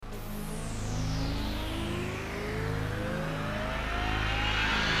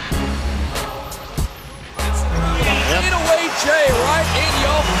J right in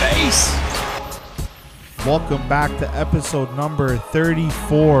your face. Welcome back to episode number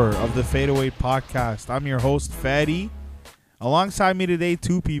 34 of the Fadeaway Podcast. I'm your host, Fatty. Alongside me today,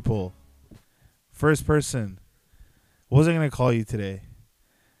 two people. First person. What was I going to call you today?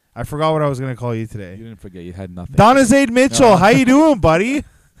 I forgot what I was going to call you today. You didn't forget. You had nothing. Donazade Mitchell. No. How you doing, buddy?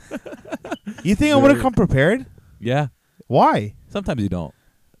 You think I would have come prepared? Yeah. Why? Sometimes you don't.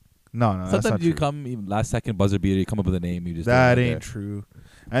 No, Sometimes that's not you true. come even last second buzzer beater. You come up with a name. You just that ain't true.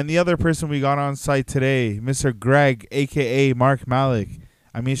 And the other person we got on site today, Mr. Greg, a.k.a. Mark Malik.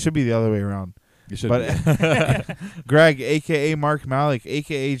 I mean, it should be the other way around. You should. But Greg, a.k.a. Mark Malik,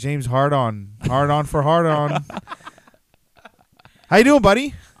 a.k.a. James Hardon. Hardon for Hardon. How you doing,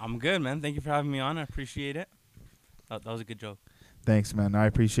 buddy? I'm good, man. Thank you for having me on. I appreciate it. That was a good joke. Thanks, man. I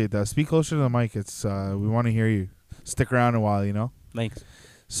appreciate that. Speak closer to the mic. It's we want to hear you. Stick around a while, you know? Thanks.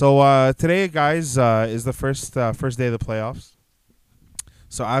 So today, guys, is the first day of the playoffs.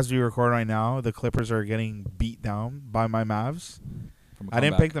 So as we record right now, the Clippers are getting beat down by my Mavs. I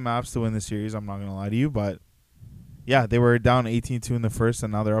didn't pick the Mavs to win the series. I'm not going to lie to you. But, yeah, they were down 18-2 in the first,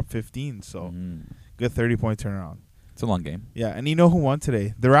 and now they're up 15. So, good 30-point turnaround. It's a long game. Yeah, and you know who won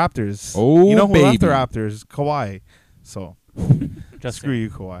today? The Raptors. Oh, you know who left the baby. Raptors? Kawhi. So, Just screw you,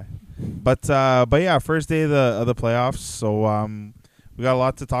 Kawhi. But yeah, first day of the playoffs. So, we got a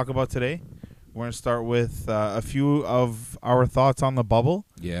lot to talk about today. We're going to start with a few of our thoughts on the bubble.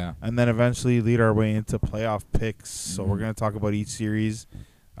 Yeah. And then eventually lead our way into playoff picks. So we're going to talk about each series,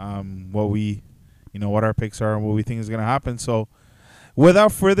 what our picks are and what we think is going to happen. So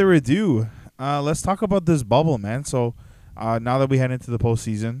without further ado, let's talk about this bubble, man. So now that we head into the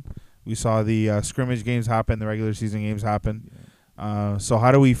postseason, we saw the scrimmage games happen, the regular season games happen. So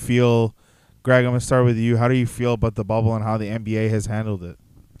how do we feel? Greg, I'm going to start with you. How do you feel about the bubble and how the NBA has handled it?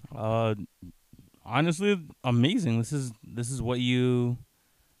 Honestly, amazing. This is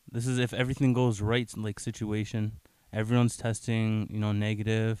if everything goes right, like situation. Everyone's testing,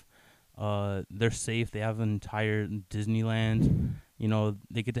 negative. They're safe. They have an entire Disneyland.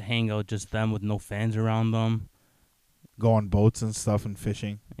 They get to hang out just them with no fans around them. Go on boats and stuff and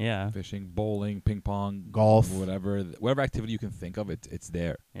fishing. Yeah. Fishing, bowling, ping pong, golf, whatever activity you can think of, it's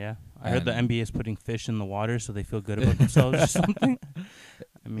there. Yeah. I heard the NBA is putting fish in the water so they feel good about themselves or something.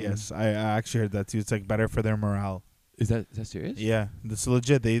 I mean, yes, I actually heard that too. It's like better for their morale. Is that serious? Yeah, that's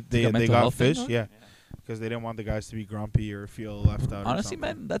legit. They got fish, yeah, because they didn't want the guys to be grumpy or feel left out. Honestly,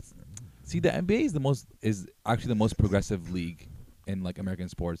 man, the NBA is actually the most progressive league in like American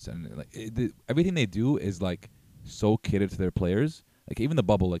sports, and like everything they do is like so catered to their players. Like even the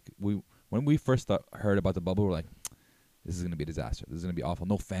bubble, like when we first heard about the bubble, we're like, this is gonna be a disaster. This is gonna be awful.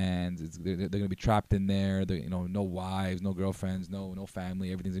 No fans. They're gonna be trapped in there. No wives, no girlfriends, no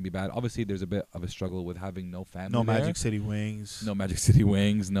family. Everything's gonna be bad. Obviously, there's a bit of a struggle with having no family. No there. Magic City wings. No Magic City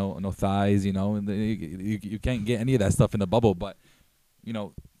wings. No thighs. And you can't get any of that stuff in the bubble. But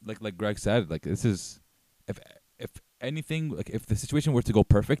like Greg said, like this is if anything, like if the situation were to go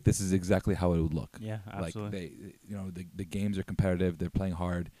perfect, this is exactly how it would look. Yeah, absolutely. Like the games are competitive. They're playing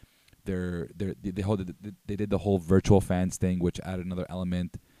hard. They did the whole virtual fans thing, which added another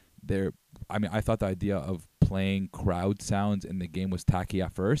element. I thought the idea of playing crowd sounds in the game was tacky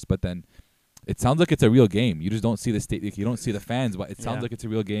at first, but then it sounds like it's a real game. You just don't see the you don't see the fans, but it sounds like it's a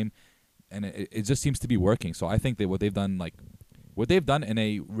real game, and it just seems to be working. So I think that what they've done in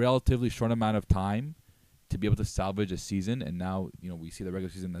a relatively short amount of time to be able to salvage a season, and now we see the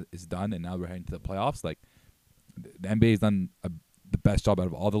regular season that is done, and now we're heading to the playoffs. Like the NBA has done the best job out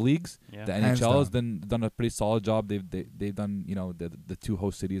of all the leagues. Yeah. The NHL has done a pretty solid job. They've done the two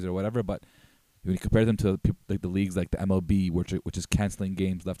host cities or whatever, but when you compare them to like the leagues like the MLB, which is canceling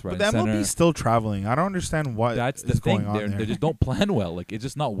games left, right, and center. But the MLB is still traveling. I don't understand what that's is the thing. Going on there. They just don't plan well. Like it's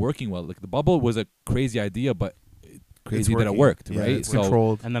just not working well. Like the bubble was a crazy idea, but crazy that it worked, right? It's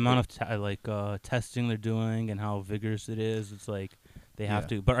controlled. And the amount of testing they're doing and how vigorous it is, it's like they have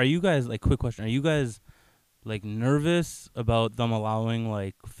to. But are you guys, like, quick question, are you guys like nervous about them allowing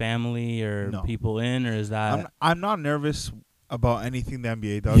like family or people in, or is that? I'm not nervous about anything the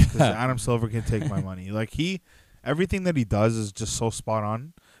NBA does because Adam Silver can take my money. Like everything that he does is just so spot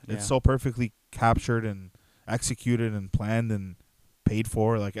on. It's so perfectly captured and executed and planned and paid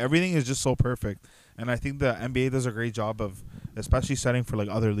for. Like everything is just so perfect. And I think the NBA does a great job of especially setting for like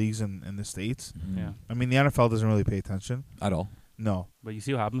other leagues in the States. Mm-hmm. Yeah. I mean, the NFL doesn't really pay attention at all. No. But you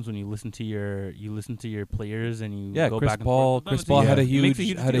see what happens when you listen to your players and you go Chris back Paul, and forth. Chris Paul had a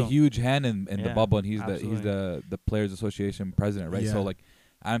huge hand in Yeah, the bubble, and he's absolutely. the Players Association president, right? Yeah. So like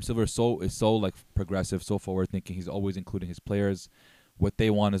Adam Silver is so like progressive, so forward thinking. He's always including his players, what they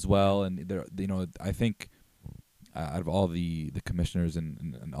want as well, and I think out of all the commissioners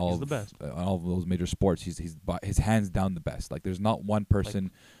and all He's of the best. All of those major sports, he's his hands down the best. Like there's not one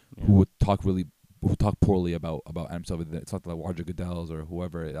person Yeah. who would talk poorly about Adam Silver. It's not like Roger Goodell's or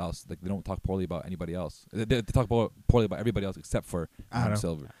whoever else. Like they don't talk poorly about anybody else. They talk poorly about everybody else except for Adam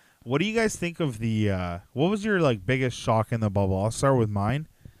Silver. What do you guys think of the? What was your like biggest shock in the bubble? I'll start with mine.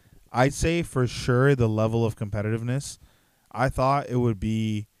 I'd say for sure the level of competitiveness. I thought it would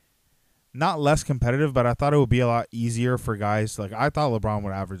be not less competitive, but I thought it would be a lot easier for guys. Like I thought LeBron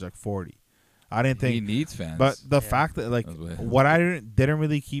would average like 40. I didn't think he needs fans. But the fact that like what I didn't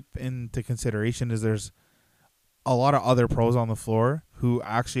really keep into consideration is there's a lot of other pros on the floor who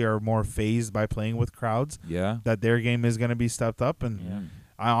actually are more phased by playing with crowds. Yeah, that their game is going to be stepped up, and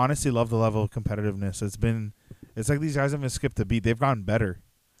I honestly love the level of competitiveness. It's like these guys haven't skipped a beat. They've gotten better.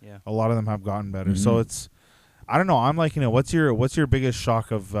 Yeah, a lot of them have gotten better. So it's, I don't know. I'm liking it. What's your biggest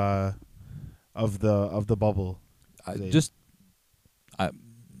shock of the bubble?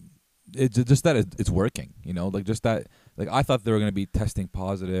 It's just that it's working, you know, like just that, like I thought they were going to be testing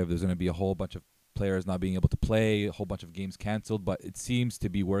positive. There's going to be a whole bunch of players not being able to play, a whole bunch of games canceled, but it seems to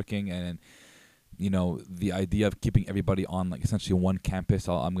be working. And, you know, the idea of keeping everybody on like essentially one campus,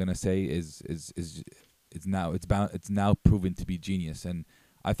 I'm going to say is now proven to be genius. And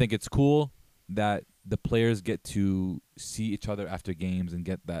I think it's cool that the players get to see each other after games and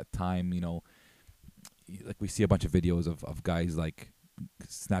get that time, you know, like we see a bunch of videos of guys like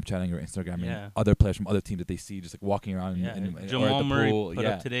Snapchatting or Instagramming other players from other teams that they see just like walking around Jamal Murray pool. put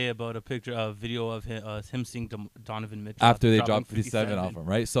up today about a video of him seeing Donovan Mitchell after they dropped 57 off him,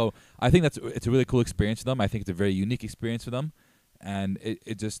 right? So I think it's a really cool experience for them. I think it's a very unique experience for them, and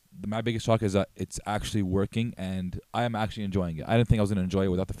it just my biggest shock is that it's actually working, and I am actually enjoying it. I didn't think I was gonna enjoy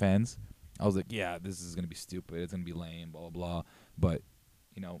it without the fans. I was like, yeah, this is gonna be stupid. It's gonna be lame, blah blah blah. But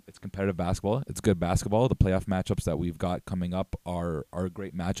you know, it's competitive basketball. It's good basketball. The playoff matchups that we've got coming up are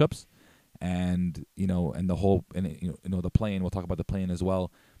great matchups, and you know, and the whole you know the play-in. We'll talk about the play-in as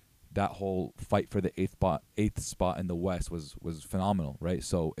well. That whole fight for the eighth spot in the West was phenomenal, right?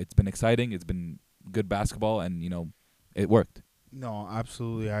 So it's been exciting. It's been good basketball, and you know, it worked. No,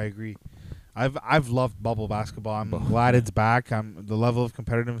 absolutely, I agree. I've loved bubble basketball. I'm glad it's back. The level of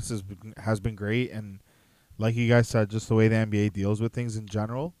competitiveness has been great, and like you guys said, just the way the NBA deals with things in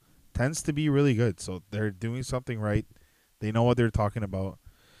general tends to be really good. So they're doing something right. They know what they're talking about.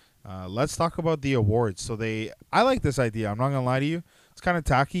 Let's talk about the awards. So I like this idea. I'm not gonna lie to you. It's kind of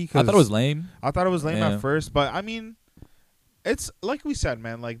tacky. I thought it was lame. At first, but I mean, it's like we said,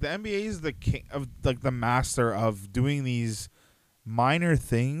 man. Like the NBA is the king of like the master of doing these minor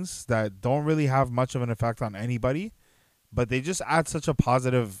things that don't really have much of an effect on anybody, but they just add such a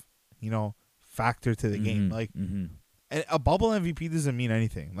positive, you know, factor to the game. Like a bubble MVP doesn't mean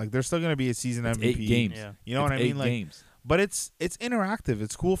anything. Like there's still gonna be a season MVP. 8 games. Yeah. You know what I mean? Like games. But it's interactive.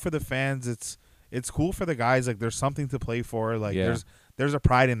 It's cool for the fans. It's cool for the guys. Like there's something to play for. Like there's a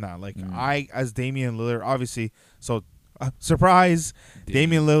pride in that. Like I as Damian Lillard, obviously. So surprise,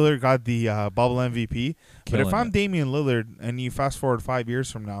 Damian Lillard got the bubble MVP. But if I'm Damian Lillard and you fast forward 5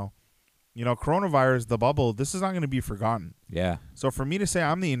 years from now, you know, coronavirus, the bubble, this is not going to be forgotten. Yeah. So for me to say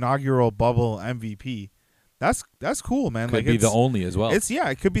I'm the inaugural bubble MVP, that's cool, man. Could be the only as well.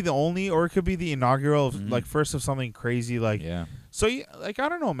 It could be the only, or it could be the inaugural, like first of something crazy. Like, so like I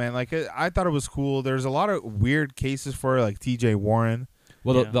don't know, man. Like I thought it was cool. There's a lot of weird cases for like T.J. Warren.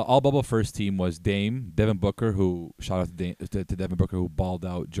 Well, the all bubble first team was Dame, Devin Booker, who shout out to Devin Booker, who balled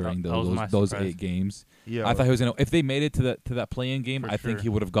out during those 8 games. Yeah, I thought he was gonna. If they made it to that play-in game, I think he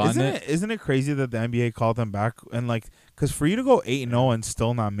would have gotten it. Isn't it crazy that the NBA called them back and like, because for you to go 8-0 and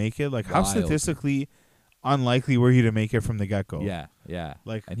still not make it, like how statistically unlikely were you to make it from the get-go? Yeah.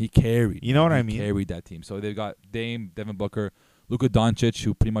 Like, and he carried. You know what I mean? Carried that team. So they've got Dame, Devin Booker, Luka Doncic,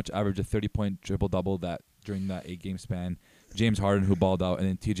 who pretty much averaged a 30-point triple-double during that 8-game span. James Harden, who balled out, and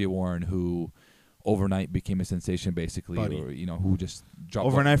then T.J. Warren, who overnight became a sensation, basically, or you know, who just dropped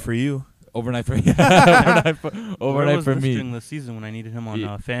overnight for you. Overnight for overnight for me during the season when I needed him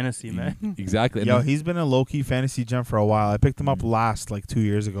on fantasy, man. Exactly. Yo, he's been a low-key fantasy gem for a while. I picked him up last like 2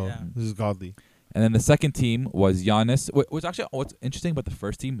 years ago. Yeah. This is godly. And then the second team was Giannis. What's interesting about the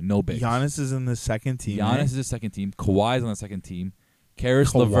first team? No bigs. Giannis is in the second team. Giannis is the second team. Kawhi's on the second team.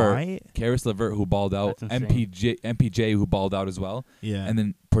 Karis LeVert, who balled out. MPJ, who balled out as well. Yeah. And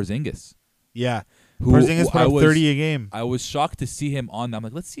then Porzingis. Yeah. Porzingis put up 30 a game. I was shocked to see him on that. I'm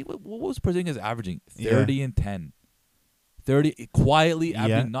like, let's see, what was Porzingis averaging? 30 and 10. 30, quietly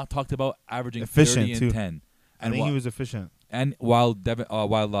averaging, not talked about, averaging efficient 30 and too. 10. I think he was efficient. And while Luka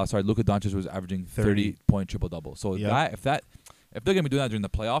Doncic was averaging 30-point triple-double. So If they're gonna be doing that during the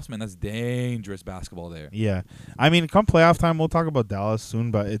playoffs, man, that's dangerous basketball there. Yeah. I mean, come playoff time, we'll talk about Dallas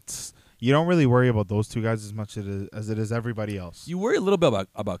soon, but you don't really worry about those two guys as much as it is everybody else. You worry a little bit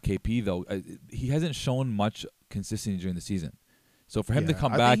about KP though. He hasn't shown much consistency during the season, so for him to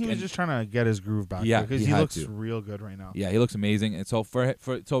come I back, think he was just trying to get his groove back. Yeah, because he he had looks to. real good right now. yeah, he looks amazing. And so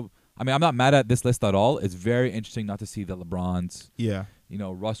I mean, I'm not mad at this list at all. It's very interesting not to see the LeBrons. Yeah.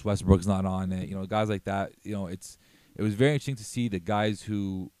 Russ Westbrook's not on it. Guys like that. It was very interesting to see the guys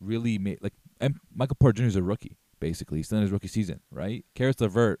who really made and Michael Porter Jr. is a rookie, basically. He's still in his rookie season, right? Karis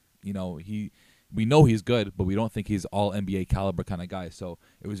LeVert, we know he's good, but we don't think he's all NBA caliber kind of guy. So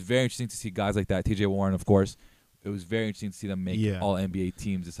it was very interesting to see guys like that. TJ Warren, of course. It was very interesting to see them make all NBA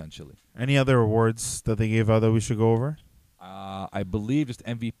teams essentially. Any other awards that they gave out that we should go over? I believe just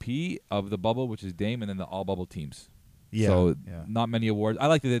MVP of the bubble, which is Dame, and then the all bubble teams. Yeah. So yeah. not many awards. I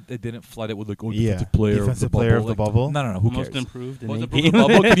like that it didn't flood it with Yeah. defensive player Defensive player of the bubble. No. Who Most cares? improved in Most a improved in game. the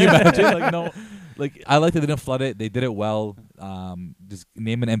bubble. Can you imagine? No. I like that they didn't flood it. They did it well. Just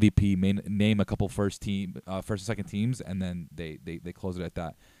name an MVP, name a couple first and second teams, and then they close it at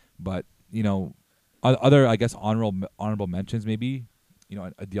that. But other I guess honorable mentions maybe.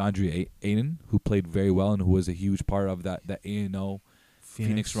 A DeAndre Ayton, who played very well and who was a huge part of that A&O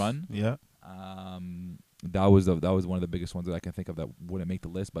Phoenix run. Yeah. That was one of the biggest ones that I can think of that wouldn't make the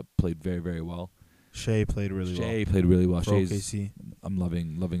list, but played very, very well. Shea played really well. Shea played really well. For Shea's, OKC. I'm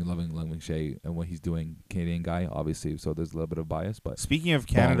loving Shea and what he's doing. Canadian guy, obviously, so there's a little bit of bias. But Speaking of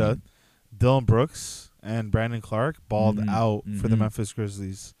Canada, Dylan Brooks and Brandon Clark balled out for the Memphis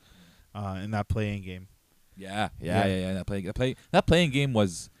Grizzlies in that play-in game. Yeah. That playing game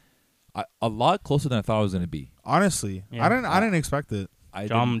was a lot closer than I thought it was going to be. Honestly, Yeah. I didn't expect it.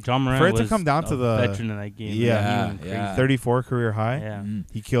 John Morant For it to was come down a to the- veteran in that game. Yeah. He went crazy. 34 career high. Yeah.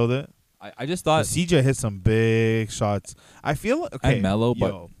 He killed it. I just thought CJ hit some big shots. I feel okay. And Melo,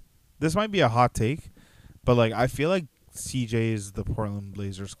 but this might be a hot take, but I feel like CJ is the Portland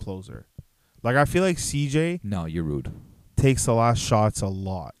Blazers closer. I feel like CJ no, you're rude. takes the last shots a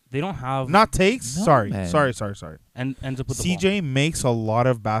lot. They don't have Not takes. No, sorry. man. and ends up with the ball. CJ makes a lot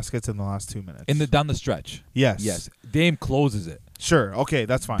of baskets in the last 2 minutes. Down the stretch. yes. Dame closes it. Sure. Okay,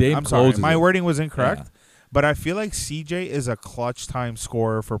 that's fine. Dame I'm sorry. closes My it. wording was incorrect, Yeah. but I feel like CJ is a clutch time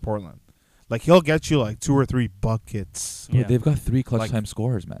scorer for Portland. He'll get you 2 or 3 buckets. Bro, Yeah. they've got 3 clutch time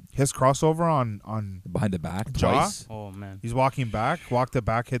scorers, man. His crossover on Behind the back Ja? twice. Oh man. he's walking back, walked it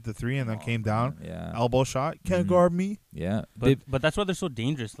back, hit the 3, and then came down. Yeah. Elbow shot. Can't Mhm. guard me. Yeah. But that's why they're so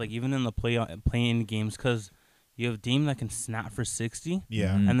dangerous. Even in the play-in games, because you have Dame that can snap for 60,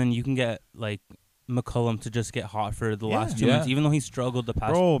 Yeah. Mhm. and then you can get McCollum to just get hot for the last 2 Yeah. minutes, even though he struggled the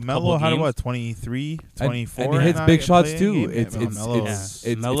past. Bro, Melo had games. 23, 24. and he hits in big that shots play-in too. game? It's Melo Yeah. is-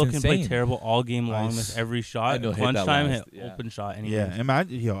 it's Melo can play insane. terrible all game long, Nice. miss every shot. And he'll hit that Lunchtime last, hit yeah. open shot. Anyways. Yeah. Imagine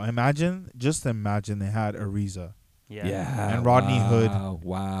they had Ariza. Yeah. And Rodney Hood.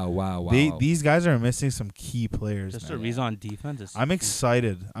 Wow. These guys are missing some key players. Just man. a reason on defense. Is I'm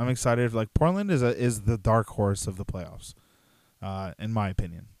excited. Portland is the dark horse of the playoffs, in my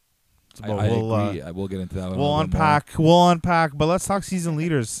opinion. So, I agree. We'll get into that one. We'll unpack. But let's talk season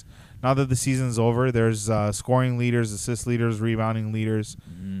leaders. Now that the season's over, there's scoring leaders, assist leaders, rebounding leaders,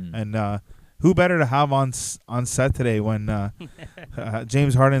 and who better to have on set today when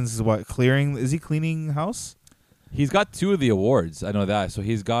James Harden's clearing? Is he cleaning house? He's got 2 of the awards. I know that. So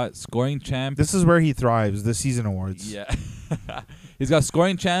he's got scoring champ. This is where he thrives. The season awards. Yeah. He's got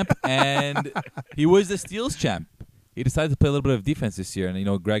scoring champ, and he was the steals champ. He decided to play a little bit of defense this year,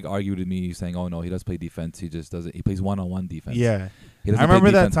 and Greg argued with me saying, "Oh no, he does play defense. He just doesn't. He plays one-on-one defense. Yeah. He doesn't I remember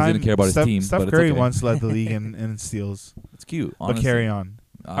play that defense 'cause time. He didn't care about Steph, his team. Steph but Curry it's okay. once led the league in steals. It's cute. But Honestly. carry on.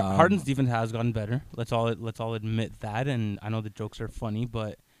 Harden's defense has gotten better. Let's all admit that. And I know the jokes are funny,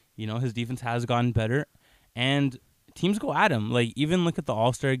 but his defense has gotten better, and teams go at him. Even look at the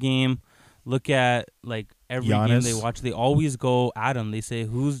All-Star game. Look at every game Giannis. they watch. They always go at him. They say,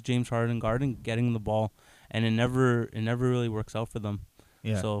 "Who's James Harden guarding, getting the ball?" And it never really works out for them.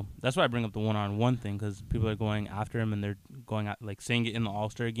 Yeah. So that's why I bring up the one-on-one thing, because people are going after him and they're going at saying it in the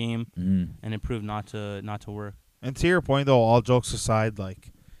All-Star game, and it proved not to work. And to your point, though, all jokes aside, the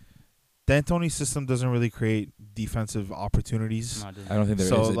D'Antoni system doesn't really create defensive opportunities. No, it doesn't. I don't think there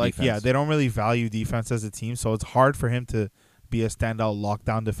is a defense. they don't really value defense as a team, so it's hard for him to be a standout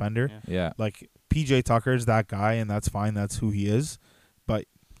lockdown defender. Yeah. Yeah. PJ Tucker's that guy, and that's fine. That's who he is. But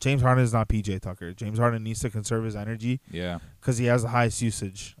James Harden is not PJ Tucker. James Harden needs to conserve his energy Yeah. because he has the highest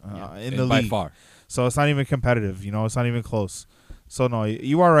usage in the by league. far. So it's not even competitive. It's not even close. So, no,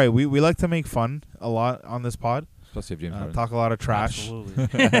 you are right. We like to make fun a lot on this pod. Especially if James Harden. Talk a lot of trash.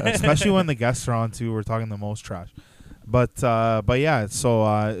 Absolutely. Especially when the guests are on, too. We're talking the most trash. But yeah.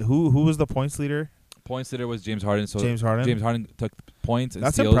 So who was the points leader? Points leader was James Harden. So James Harden. James Harden took points and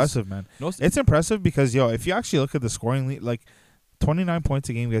That's steals. impressive, man. It's impressive because if you actually look at the scoring lead, like 29 points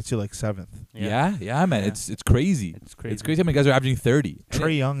a game gets you like 7th. Yeah, man. Yeah. It's crazy. It's crazy. It's crazy how many guys are averaging 30.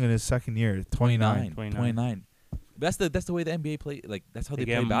 Trey Young in his second year, 29. 29. That's the way the NBA play. Like that's how they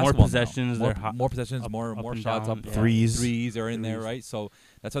play get basketball. more possessions. Now. More possessions, up more and shots, down, up yeah. Threes are in there, right? So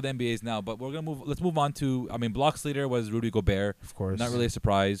that's how the NBA is now. But we're gonna move. Let's move on to. I mean, blocks leader was Rudy Gobert. Of course, not really a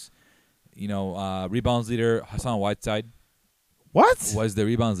surprise. Rebounds leader Hassan Whiteside. What? Was the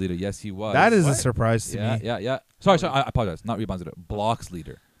rebounds leader? Yes, he was. That is a surprise to me. Yeah. Sorry, I apologize. Not rebounds leader. Blocks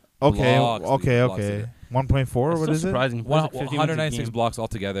leader. Okay. Blocks leader. 1.4. What is it? Surprising. 196 blocks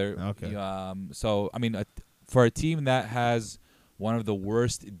altogether. Okay. So I mean, for a team that has one of the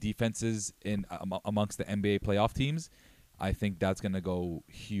worst defenses in amongst the NBA playoff teams, I think that's gonna go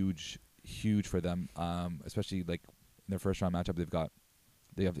huge for them. Especially like in their first round matchup,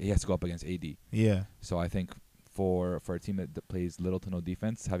 he has to go up against AD. Yeah. So I think for a team that plays little to no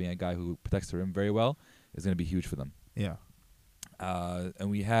defense, having a guy who protects the rim very well is going to be huge for them. Yeah. And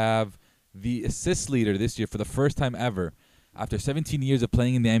we have the assist leader this year for the first time ever, after 17 years of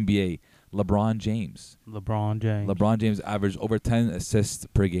playing in the NBA, LeBron James. LeBron James averaged over 10 assists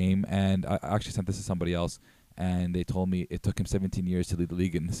per game, and I actually sent this to somebody else, and they told me it took him 17 years to lead the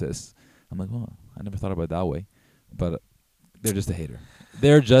league in assists. I'm like, well, I never thought about it that way, but they're just a hater.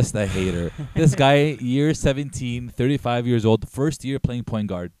 This guy, year 17, 35 years old, first year playing point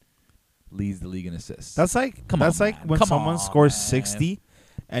guard, leads the league in assists. That's like when someone scores 60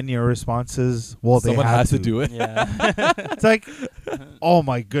 and your response is, well, someone they had has to do it. Yeah. It's like, oh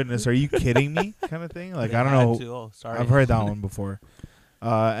my goodness, are you kidding me? Kind of thing. Like, I don't know. Oh, sorry. I've heard that one before.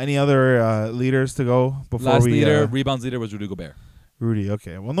 Any other leaders to go before Last we leader, rebounds leader was Rudy Gobert. Rudy,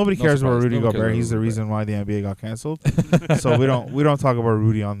 okay. Well, nobody No cares about surprise. Rudy Nobody cares Gobert. about He's the Rudy reason why the NBA got canceled. So we don't talk about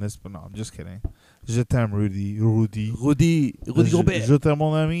Rudy on this. But no, I'm just kidding. Je t'aime, Rudy. Rudy Gobert. Je t'aime,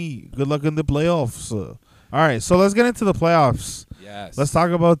 mon ami. Good luck in the playoffs. All right, so let's get into the playoffs. Yes. Let's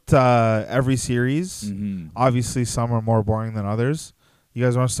talk about every series. Mm-hmm. Obviously, some are more boring than others. You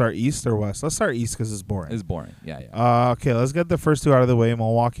guys want to start East or West? Let's start East because it's boring. It's boring. Yeah. Okay, let's get the first two out of the way.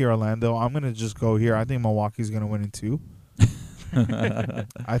 Milwaukee, Orlando. I'm going to just go here. I think Milwaukee's going to win in 2.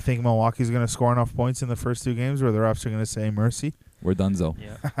 I think Milwaukee's going to score enough points in the first 2 games where the refs are going to say mercy. We're donezo.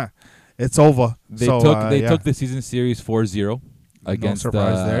 Yeah. It's over. They So, took the season series 4-0 against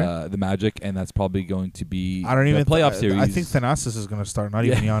surprise there. the Magic, and that's probably going to be I don't even the playoff series. I think Thanasis is going to start, not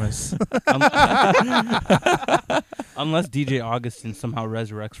even Giannis. Unless DJ Augustin somehow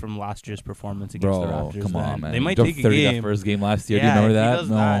resurrects from last year's performance against the Raptors. Come on, then man. They might Dropped take a 30 game. that first game last year. Yeah, do you remember if he that? does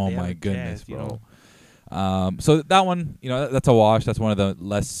that, Oh they my have a goodness, chance, you bro. know. So that one, that's a wash. That's one of the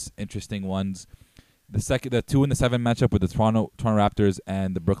less interesting ones. The 2 and the 7 matchup with the Toronto Raptors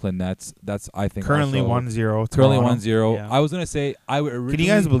and the Brooklyn Nets. That's I think Currently also 1-0. Currently Toronto. 1-0. Yeah. I was gonna say I would originally. Can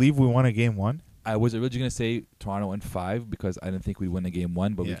you guys believe we won a game 1? I was originally gonna say Toronto in 5 because I didn't think we'd win a game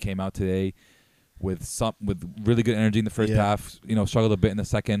 1, but we Yeah. came out today with really good energy in the first Yeah. half. Struggled a bit in the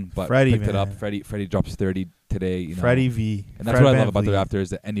second, but Freddie, picked it up. man. Freddie drops 30 today. Freddie V. And that's Fred what I love about the VanVleet. Raptors,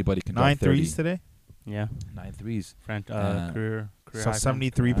 that anybody can drop 9 30. threes today. Yeah. 9 threes. Career So high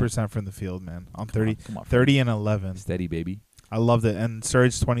 73% from the field, man. On 30, Come on, 30 and 11. steady, baby. I loved it. And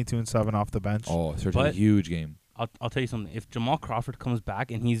Serge 22 and 7 off the bench. Oh, Serge had a But- huge game. I'll tell you something. If Jamal Crawford comes back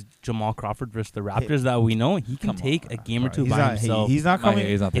and he's Jamal Crawford versus the Raptors that we know, he can Come take on, a game or Bro, two he's by not, himself. He's not coming.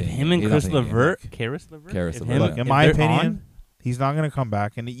 He's not if thinking- him and he's not Chris thinking LeVert, like- Karis LeVert, Karis if LeVert. him- Look, in if my they're opinion, on, he's not going to come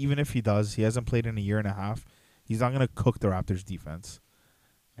back. And even if he does, he hasn't played in a year and a half. He's not going to cook the Raptors defense.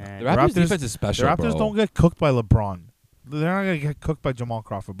 and The Raptors Raptors- defense is special, The Raptors bro. don't get cooked by LeBron. They're not going to get cooked by Jamal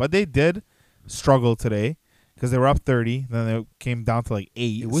Crawford. But they did struggle today because they were up 30. Then they came down to like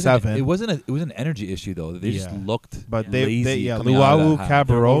 8, 7. It was an energy issue though. They just Yeah. looked But lazy they coming out of Luau that half.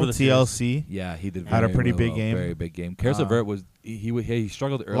 They're Cabarro, over the series. TLC. Yeah, he did. Had a very, pretty very big well, game. Very big game. Karis Uh, LeVert was he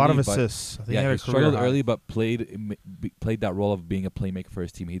struggled early. A lot of but assists. I think he Yeah, had he a struggled career high. early, but played that role of being a playmaker for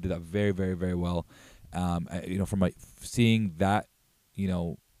his team. He did that very, very, very well. From seeing that,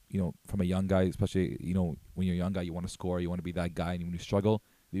 from a young guy, especially when you're a young guy, you want to score, you want to be that guy, and when you struggle,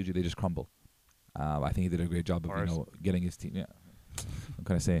 usually they just crumble. I think he did a great job of getting his team. Yeah, I'm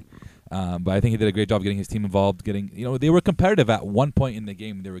kind of saying, but I think he did a great job getting his team involved. They were competitive at one point in the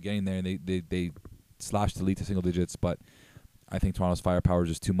game. They were getting there, and they slashed the lead to single digits, but I think Toronto's firepower is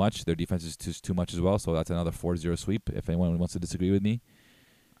just too much. Their defense is just too much as well. So that's another 4-0 sweep. If anyone wants to disagree with me,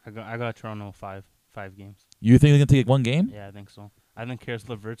 I got Toronto five games. you think they're gonna take one game? Yeah, I think so. I think Karis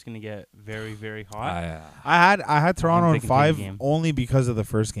LeVert's gonna get very, very hot. I had Toronto in they can take a 5 game. only because of the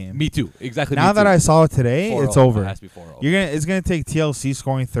first game. Me too. Exactly. Now that I saw it today, it's over. Has to be 4-0. It's gonna take TLC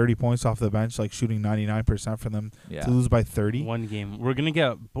scoring 30 points off the bench, like shooting 99% for them Yeah. to lose by 30. One game. We're gonna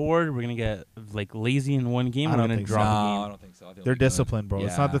get bored. We're gonna get like lazy in one game. I We're don't gonna think drop No, a I game. don't think so. I think They're it'll be good. disciplined, bro.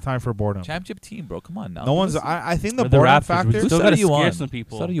 It's not Yeah. the time for boredom. Championship team, bro. Come on now. No one's. I think the We're the boredom Raptors. We factor. still Whose side gotta are you scare on? some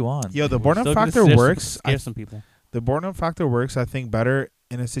people. What are you on? Yo, the boredom Still gonna factor works. Scare some people. The boredom factor works, I think, better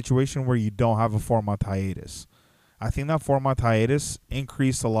in a situation where you don't have a 4-month hiatus. I think that 4-month hiatus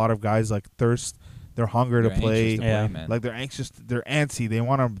increased a lot of guys' like thirst, their hunger They're to play. anxious to Yeah. man. Like they're anxious, they're antsy. They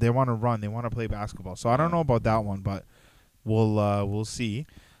want to run. They want to play basketball. So I don't know about that one, but we'll see.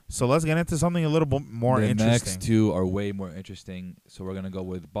 So let's get into something a little bit more the interesting. next two are way more interesting. So we're gonna go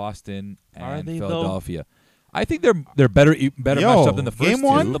with Boston Are and they, though? Philadelphia. I think they're better matched up than the first game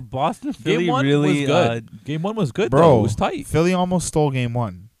one? two. The Boston Philly Game one really was good. Game one was good, Bro, though. It was tight. Philly almost stole game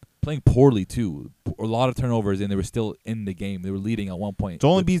 1. Playing poorly too. A lot of turnovers, and they were still in the game. They were leading at one point.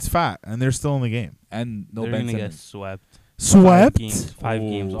 Joel Embiid's fat, and they're still in the game. And no They're Ben gonna get Simmons. swept. Swept? 5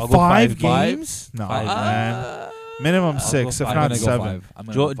 games. Ooh. I'll go 5 games. games? No, Five. man. Minimum I'll 6, go if five. not I'm gonna go 7. five. I'm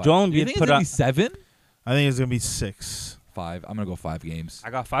gonna Joel go five. Joel Do you Embiid think it's put gonna up. be 7? I think it's gonna be 6. 5. I'm gonna go 5 games. I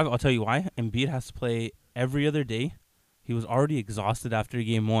got 5. I'll tell you why. Embiid has to play every other day. He was already exhausted after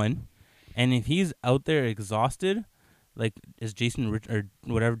game 1, and if he's out there exhausted, like is or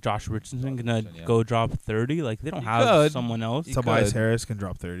whatever Josh Richardson gonna Richardson, yeah. go drop 30? Like they don't He have could. someone else. He Tobias could. Harris can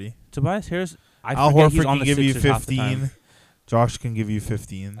drop 30. Tobias Harris. I Al forget he's Horford on can the give you Sixers half the time. 15. Josh can give you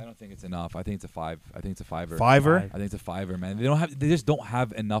 15. I don't think it's enough. I think it's a 5. I think it's a 5. Fiver? I think it's a 5, man. They just don't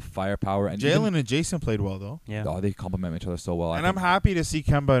have enough firepower. And Jalen and Jason played well, though. Yeah. oh, they complement each other so well. And I'm happy to see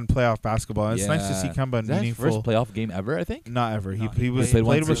Kemba in playoff basketball. It's nice to see Kemba in Is that his meaningful. first playoff game ever, I think? Not ever. No, he he was played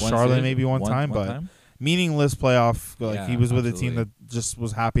played with Charlotte series? maybe one time, but meaningless playoff. Like Yeah, he was with a team absolutely. that just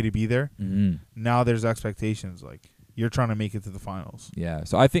was happy to be there. Mm-hmm. Now there's expectations. Like you're trying to make it to the finals. Yeah,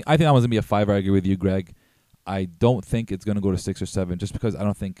 so I think that one's gonna be a 5. I agree with you, Greg. I don't think it's gonna go to 6 or 7, just because I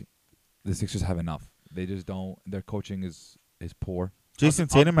don't think the Sixers have enough. They just don't. Their coaching is poor. Jason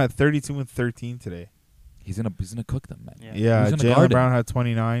Tatum had 32 and 13 today. He's gonna cook them, man. Yeah. Yeah, Who's gonna Jaylen guard him? Brown had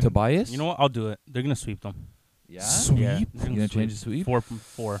 29. Tobias, You know what? I'll do it. They're gonna sweep them. Yeah. Sweep? Yeah, You they're gonna change the sweep?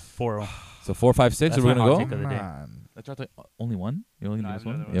 4-0. So 4, 5, 6. That's Are we my gonna hot go? take of the day. Man. Let's try to only one. You're only No, gonna do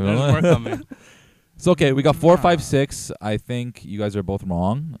I this have one. another You have one. another There's one? more coming. So okay, we got 4, 5, Nah. 6. I think you guys are both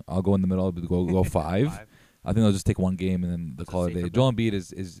wrong. I'll go in the middle. I'll go 5. I think they'll just take one game and then they'll call it a day. Joel Embiid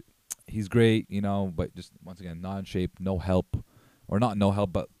is he's great, but just once again not in shape, no help, or not no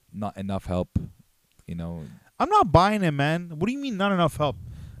help, but not enough help. I'm not buying it, man. What do you mean not enough help?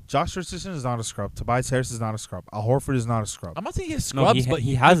 Josh Richardson is not a scrub. Tobias Harris is not a scrub. Al Horford is not a scrub. I'm not saying he has No, scrubs, he, but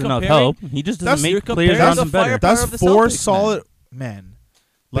he has you're enough comparing- help. He just That's- doesn't you're make players comparing around the him better. fire- That's of the 4 Celtics, solid men.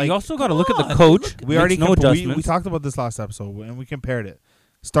 But you also got to look at the come on, coach. look- We already makes no we adjustments. talked about this last episode and we compared it.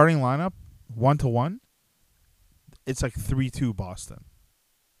 Starting lineup 1-to-1. It's like 3-2 Boston.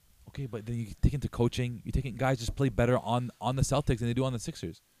 Okay, but then you take into coaching. You're taking guys just play better on the Celtics than they do on the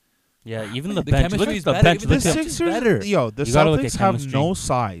Sixers. Yeah, even the The bench. Look chemistry at is the better. bench. Even The the Look at, Sixers Sixers, better. the You gotta look at Celtics have chemistry. no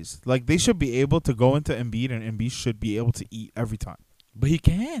size. Like they should be able to go into Embiid, and Embiid should be able to eat every time. But he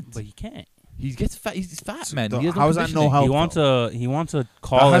can't. but he can't. He gets fat. He's fat, So man. the- He has how is that no conditioning. help? He wants a That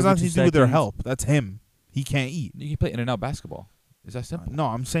call. has every nothing 2 to do with their seconds. help. That's him. He can't eat. You can play in and out basketball. Is that simple? No,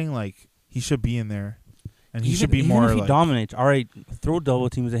 I'm saying like he should be in there, and he Even- should be even more if he like. dominates. All right, throw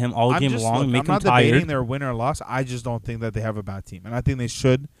double teams at him all I'm game just, long. look, Make I'm him not debating tired. their win or loss. I just don't think that they have a bad team, and I think they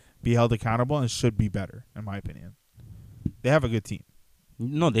should be held accountable and should be better, in my opinion. They have a good team.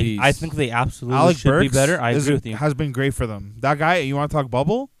 No, I Peace. think they absolutely Alec should Burks be better. I agree with you. has been great for them. That guy, you want to talk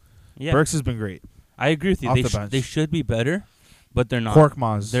bubble? Yeah, Burks has been great. I agree with you. off the bench. They should be better, but they're not.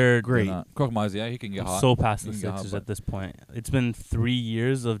 Korkmaz, They're great. Korkmaz, yeah, he can get I'm hot. so past He the can get hot, Sixers but- at this point. It's been 3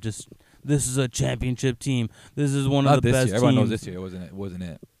 years of just this is a championship team. This is one Not of the this best year. Everyone knows teams. this year. It wasn't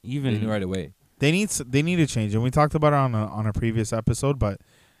it. They Even knew right away. They need to change, and we talked about it on a previous episode. But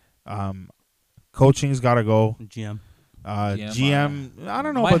coaching's got to go. GM. GM, I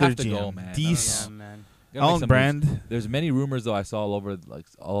don't know might about their have to go, GM. man. Dees, Yeah, man. Gotta make Ellen some moves. Brand. There's many rumors though I saw all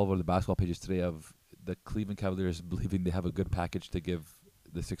over the basketball pages today of the Cleveland Cavaliers believing they have a good package to give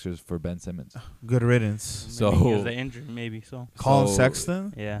the Sixers for Ben Simmons. Good riddance. So- Maybe he was the injury, maybe so. Colin So-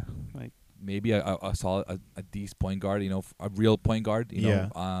 Sexton. Yeah, like Maybe a solid a decent point guard, a real point guard,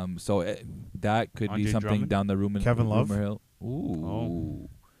 So that could Andre be something Drummond? down the room in Kevin Love? rumor hill. Ooh.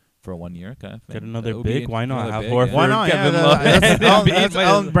 for 1 year kind of thing. Get another That would be big. Why not another have big, Horford? Why not? Kevin Yeah, Love, that's and Allen, Embiid. that's Might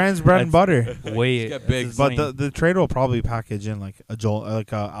Allen as- Brand's bread and butter. Wait, Get big. But the trade will probably package in like a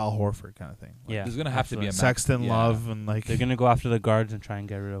Al Horford kind of thing. Like yeah, There's gonna have to be a absolutely. Sexton, Yeah. Love, and like They're gonna go after the guards and try and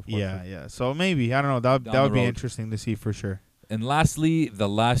get rid of. Horford. yeah. So maybe I don't know. That Down that would the be road. interesting to see for sure. And lastly, the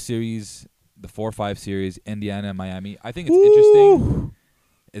last series, the 4-5 series, Indiana and Miami. I think it's interesting.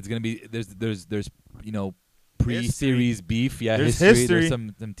 It's gonna be there's pre-series beef. Yeah, There's There's history.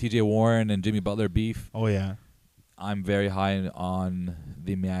 some T.J. Warren and Jimmy Butler beef. Oh yeah. I'm very high on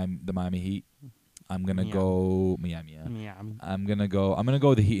the Miami Heat. I'm gonna Yeah. go Miami. Yeah. Yeah, I mean, I'm gonna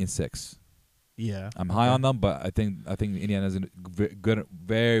go the Heat in 6. Yeah. I'm high on them, but I think Indiana's good,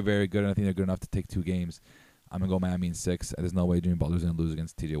 very very good, and I think they're good enough to take 2 games. I'm gonna go Miami in 6. There's no way Jimmy Butler's gonna lose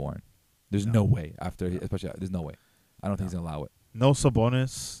against T.J. Warren. There's no way there's no way. I don't think he's gonna allow it. No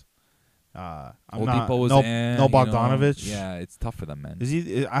Sabonis. Oladipo was no in, Bogdanovich. Yeah, it's tough for them, man. Is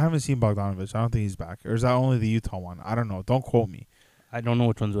he? I haven't seen Bogdanovich. I don't think he's back. Or is that only the Utah one? I don't know. Don't quote me. I don't know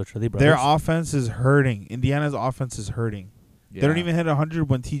which one's which. Are they brothers? Their offense is hurting. Indiana's offense is hurting. Yeah. They don't even hit 100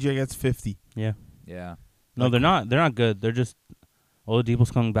 when TJ gets 50. Yeah. Yeah. No, Like- they're not. They're not good. They're just.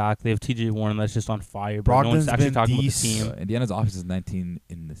 Oladipo's coming back. They have T.J. Warren that's just on fire. But no one's Brogdon's actually been talking about the decent. team. Indiana's offense is 19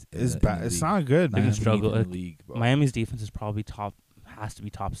 in this. It's in bad. the It's league. not good, They can man. 19th struggle. in the league, bro. Miami's defense is probably has to be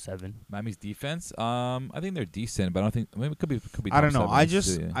top 7. Miami's defense. I think they're decent, but I don't think. Maybe it could be. I don't top know. 7. I Let's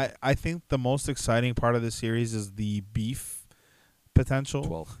just see. I think the most exciting part of the series is the beef potential.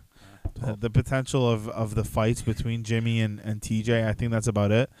 12. The potential of the fights between Jimmy and TJ. I think that's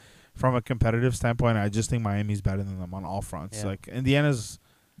about it. From a competitive standpoint, I just think Miami's better than them on all fronts. Yeah. Like Indiana's,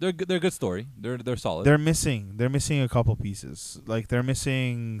 They're good. They're a good story. They're solid. they're missing a couple pieces. Like they're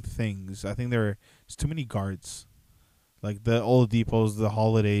missing things. I think there's too many guards. Like the Oladipos, the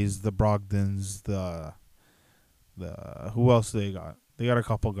Holidays, the Brogdons, the who else do they got? They got a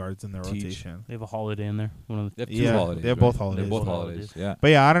couple guards in their Teach. rotation. They have a Holiday in there. One of the, They have 2 Yeah, holidays. they have right? both holidays. They're both Both holidays. holidays. Yeah. But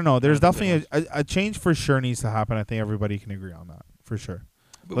yeah, I don't know. There's One of the definitely a change for sure needs to happen. I think everybody can agree on that for sure.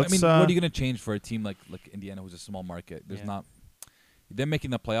 But, I Let's, mean, what are you gonna change for a team like Indiana, who's a small market? There's Yeah. not. Them making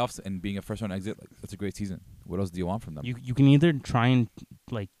the playoffs and being a first round exit, like, that's a great season. What else do you want from them? you can either try and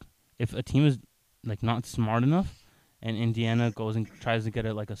like if a team is like not smart enough, and Indiana goes and tries to get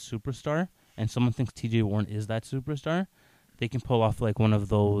it like a superstar, and someone thinks T.J. Warren is that superstar, they can pull off like one of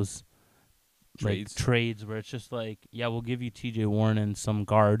those trades where it's just like, yeah, we'll give you T.J. Warren and some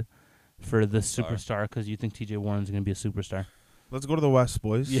guard for the superstar because you think T.J. Warren's gonna be a superstar. Let's go to the West,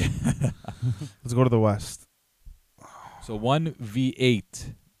 boys. Yeah. Let's go to the West. So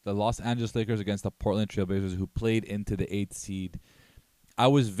 1v8, the Los Angeles Lakers against the Portland Trailblazers, who played into the 8th seed. I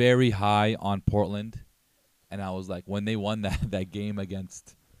was very high on Portland, and I was like, when they won that game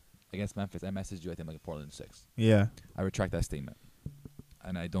against Memphis, I messaged you, I think, like Portland 6. Yeah. I retract that statement.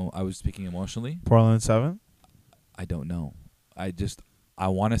 And I was speaking emotionally. Portland 7. I don't know. I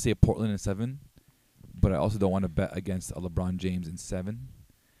want to say Portland in 7, but I also don't want to bet against a LeBron James in 7,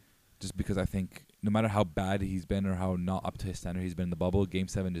 just because I think no matter how bad he's been or how not up to his standard he's been in the bubble, Game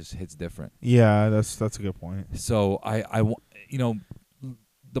 7 just hits different. Yeah, that's a good point. So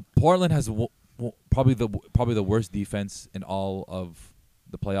the Portland has probably the worst defense in all of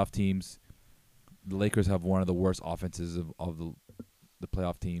the playoff teams. The Lakers have one of the worst offenses of the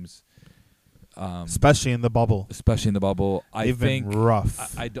playoff teams. Especially in the bubble. They've been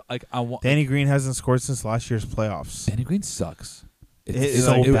rough. I want Danny Green hasn't scored since last year's playoffs. Danny Green sucks. It's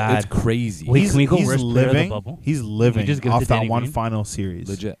so bad. It's crazy. Wait, can we go he's worst player of the living. bubble? He's living just give it off to that Danny one Green? final series.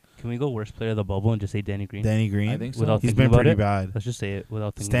 Legit. Can we go worst player of the bubble and just say Danny Green? Danny Green. I think so. Without He's thinking been about pretty it? bad. Let's just say it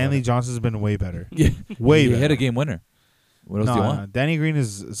without thinking Stanley about Johnson's been way better. Yeah. Way He better. hit a game winner. What else do you want? Danny Green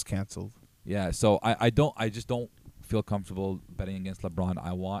is canceled. Yeah, so I just don't feel comfortable betting against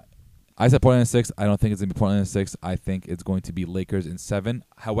LeBron. I said Portland in 6. I don't think it's gonna be Portland in 6. I think it's going to be Lakers in 7.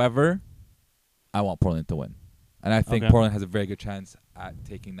 However, I want Portland to win. And I think Okay. Portland has a very good chance at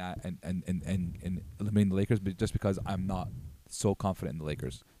taking that and eliminating the Lakers, but just because I'm not so confident in the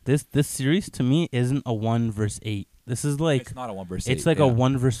Lakers. This series to me isn't a 1 versus 8. This is like It's not a 1 versus 8. it's like a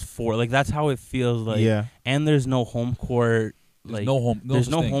 1 versus 4. Like that's how it feels like. Yeah. And there's no home court. There's Like no home. there's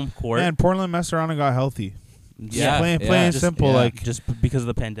such no thing. home court. Man, Portland messed around and got healthy. Yeah, Playing just- simple. yeah. Like just because of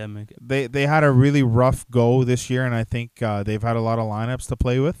the pandemic. they had a really rough go this year, and I think they've had a lot of lineups to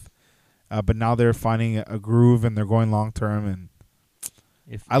play with. But now they're finding a groove and they're going long term, and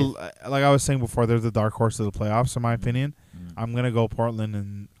like I was saying before, they're the dark horse of the playoffs, in my opinion. Mm. I'm gonna go Portland,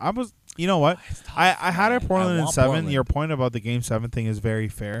 and you know what? I had it Portland in 7. Portland. Your point about the Game 7 thing is very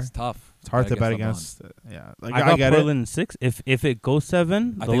fair. It's tough. It's hard to bet LeBron. against. Yeah, like I got get Portland in 6. If it goes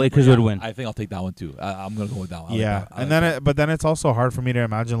 7, I the think- Lakers yeah, would win. I think I'll take that one too. I'm gonna go with that one. I yeah, like that. I and like then that. but then it's also hard for me to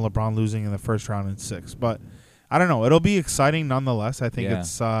imagine LeBron losing in the first round in 6. But I don't know. It'll be exciting nonetheless. I think Yeah.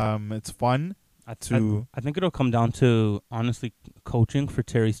 it's fun. I think it'll come down to honestly coaching for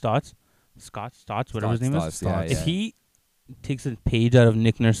Terry Stotts, whatever his name is. Stotts, yeah, Stotts. yeah. If he takes a page out of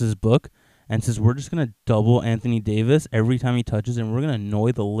Nick Nurse's book and says we're just gonna double Anthony Davis every time he touches, and we're gonna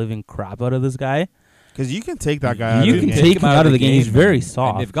annoy the living crap out of this guy. Because you can take that guy out You of can the game. take him out of the game. He's very man.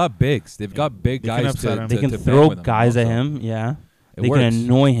 soft. And they've got bigs. They've got big They can guys upset to him. They can to bang throw with him guys at also. him. Yeah, It they works. can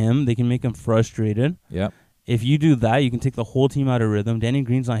annoy him. They can make him frustrated. Yeah. If you do that, you can take the whole team out of rhythm. Danny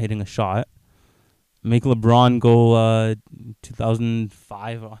Green's not hitting a shot. Make LeBron go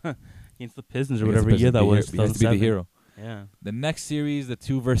 2005 against the Pistons or whatever year that was. He has to be the 2007. hero. Yeah. The next series, the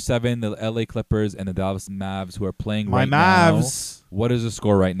 2 versus 7, the LA Clippers and the Dallas Mavs, who are playing My right now. Mavs. What is the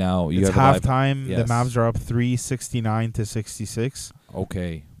score right now? It's have a live- halftime. Yes. The Mavs are up 369 to 66.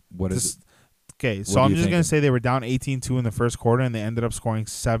 Okay. What is it? Okay, so What are I'm you just going thinking? to say they were down 18-2 in the first quarter, and they ended up scoring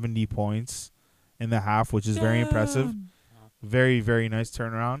 70 points in the half, which is very impressive. Very, very nice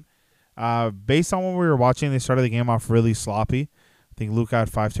turnaround. Based on what we were watching, they started the game off really sloppy. I think Luka had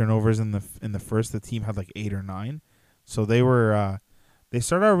 5 turnovers in the first. The team had like 8 or 9. So they were they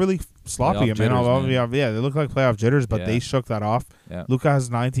started out really sloppy. Playoff jitters, man. Yeah, they look like playoff jitters, but Yeah. they shook that off. Yeah. Luka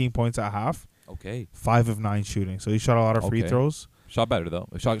has 19 points at half, Okay. 5 of 9 shooting. So he shot a lot of free Okay. throws. Shot better though.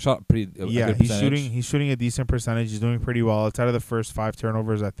 Shot pretty. A Yeah, good he's percentage. shooting a decent percentage. He's doing pretty well. Outside of the first 5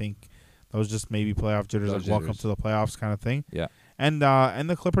 turnovers, I think that was just maybe playoff jitters, Those like welcome jitters. to the playoffs kind of thing. Yeah. And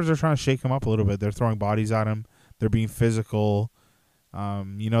the Clippers are trying to shake him up a little bit. They're throwing bodies at him. They're being physical.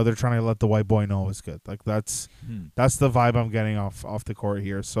 They're trying to let the white boy know it's good. Like that's the vibe I'm getting off the court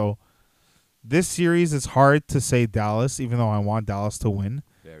here. So this series, it's hard to say Dallas, even though I want Dallas to win.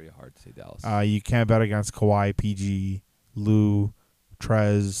 Very hard to say Dallas. You can't bet against Kawhi, PG, Lou,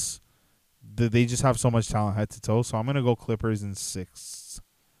 Trez. They just have so much talent head to toe. So I'm gonna go Clippers in 6.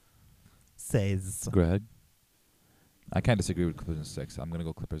 Go ahead. I can't disagree with Clippers in 6. I'm gonna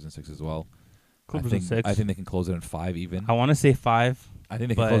go Clippers in 6 as well. Clippers in 6. I think they can close it in 5 even. I want to say 5. I think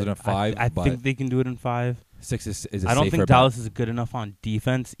they can close it in but 5. I but think they can do it in 5. 6 is a I don't safer think bet. Dallas is good enough on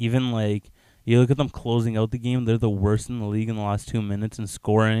defense. Even like you look at them closing out the game, they're the worst in the league in the last 2 minutes in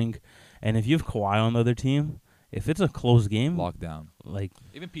scoring. And if you have Kawhi on the other team, if it's a close game, Lockdown. like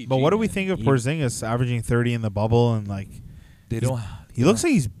Even PG. But what do we man. think of He- Porzingis averaging 30 in the bubble and like They he's- don't. he looks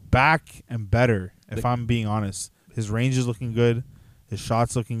like he's back and better. If They- I'm being honest, his range is looking good. His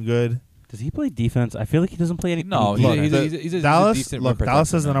shots looking good. does he play defense? I feel like he doesn't play any. No, any Look, defense. he's a Dallas. decent Look, rim Dallas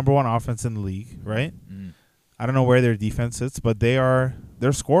protector, is the man. number 1 offense in the league, right? Mm. I don't know where their defense sits, but they're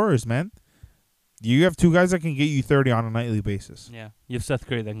scorers, man. You have 2 guys that can get you 30 on a nightly basis. Yeah, you have Seth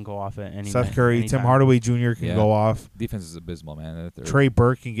Curry that can go off at any. Seth Curry, anytime. Tim Hardaway Jr. can Yeah. go off. Defense is abysmal, man. Trey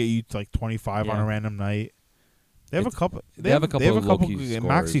Burke can get you to like 25 on Yeah. a random night. They have a It's- couple. they have a couple of low-key good-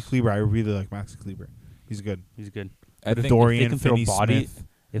 Maxi scorers. Kleber, I really like Maxi Kleber. He's good. He's good. I The think Dorian can throw Finney-Smith.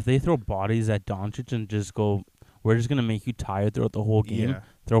 If they throw bodies at Doncic and just go, we're just gonna make you tired throughout the whole game. Yeah.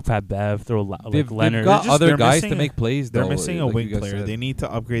 Throw Pat Bev, throw they've Leonard. got They're other just- guys they're to missing make plays. They're though, missing a like wing you guys player. said. They need to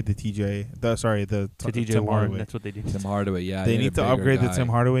upgrade the TJ. to TJ Tim Warren. Hardaway. That's what they did. Tim Hardaway. Yeah, They need need a to bigger upgrade the guy. Tim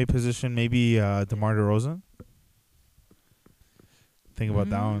Hardaway position. Maybe DeMar DeRozan. Think about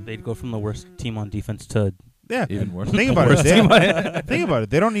that one. They'd go from the worst team on defense to Yeah. Even worse. Think about it. Worst team. Think about it.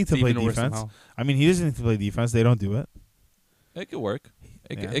 They don't need to It's play even worse defense. somehow. I mean, he doesn't need to play defense. They don't do it. It could work.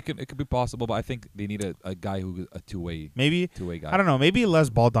 Yeah. It could be possible, but I think they need a guy who a two-way Maybe guy. I don't know. Maybe less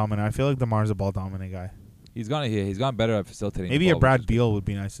ball dominant. I feel like DeMar's a ball dominant guy. He's gone better at facilitating. Maybe the a ball, Brad which is Beal would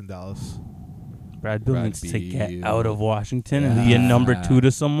be nice in Dallas. Brad Beal Brad needs to get Beal. out of Washington and be a Yeah. number 2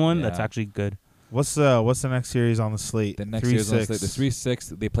 to someone that's Yeah. actually good. What's the next series on the slate? The next 3-6. year's on the slate, the 3-6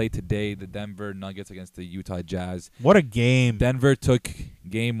 they played today. The Denver Nuggets against the Utah Jazz. What a game! Denver took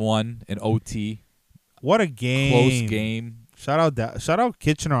game 1 in OT. What a game! Close game. Shout out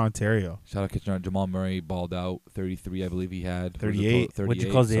Kitchener, Ontario. Shout out Kitchener. Jamal Murray balled out. 33, I believe he had. 38. What'd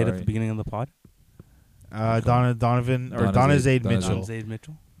you call Zayd at the sorry. beginning of the pod? Donovan or Donovan Donazade Mitchell. Donovan. Zayd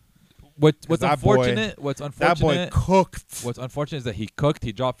Mitchell. What's that boy- unfortunate? What's That boy unfortunate? cooked. What's unfortunate is that he cooked.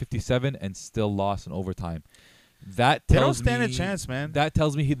 He dropped 57 and still lost in overtime. That They don't tells stand a me- chance, man. That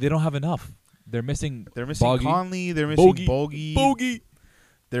tells me they don't have enough. They're missing. They're missing Bogey. Conley. They're missing Bogey. Bogey.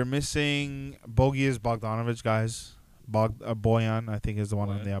 They're missing Bogey is Bogdanovich, guys. Boyan, I think, is the one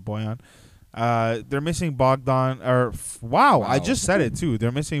on Boyan. the Boyan. They're missing Bogdan. Wow, I Wow. just said it too.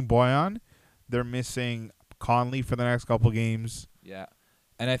 They're missing Boyan. They're missing Conley for the next couple games. Yeah.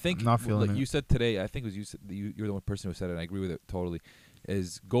 And I think I'm not feeling like it. you said today, I think it was you're the one person who said it, and I agree with it totally,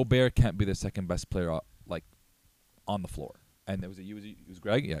 is Gobert can't be the second best player like on the floor. And it was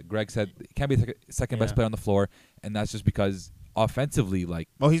Greg? Yeah, Greg said he can't be the second best Yeah. player on the floor, and that's just because offensively, like,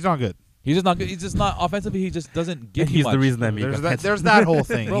 Well, he's not good. he's just not good. He's just not offensively, he just doesn't give you He's much. the reason that NBA got canceled. There's that whole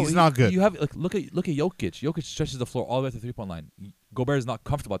thing. Bro, he's not good. You have look at Jokic. Jokic stretches the floor all the way to the 3-point line. Gobert is not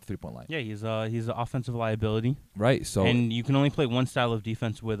comfortable at the 3-point line. Yeah, he's an offensive liability, Right. So and you can only play one style of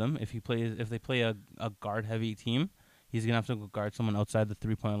defense with him. If they play a guard heavy team, he's gonna have to go guard someone outside the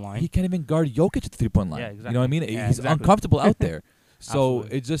 3-point line. he can't even guard Jokic at the 3-point line. Yeah, exactly. You know what I mean? Yeah, He's exactly. uncomfortable out there. So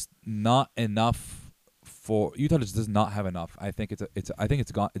Absolutely. it's just not enough for Utah. Just does not have enough. I think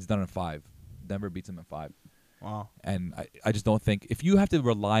it's done in 5. Denver beats them in 5, Wow. and I just don't think if you have to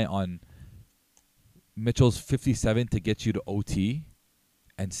rely on Mitchell's 57 to get you to OT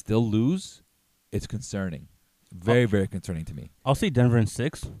and still lose, it's concerning. Very, very concerning to me. I'll say Denver in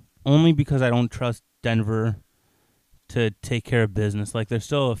 6, only because I don't trust Denver to take care of business. Like, they're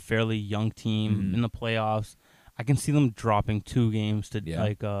still a fairly young team Mhm. in the playoffs. I can see them dropping 2 games to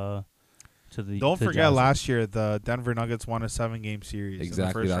Yeah. to the. Don't to forget Jazz. last year the Denver Nuggets won a 7-game series. in the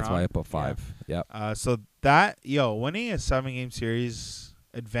Exactly. first That's why I round. put 5. Yep. So winning a 7-game series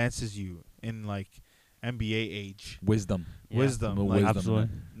advances you in like NBA age. Wisdom. Yeah. Wisdom. Some Like, wisdom. Absolutely.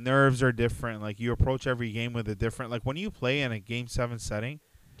 nerves are different. Like, you approach every game with a different. Like, when you play in a Game 7 setting,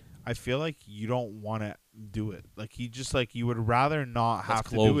 I feel like you don't want to do it. Like, you would rather not have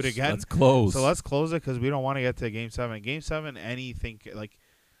to do it again. Let's close. So let's close it because we don't want to get to Game 7. Game 7, anything like,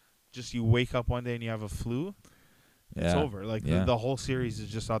 just you wake up one day and you have a flu, it's over. Like, Yeah. the whole series is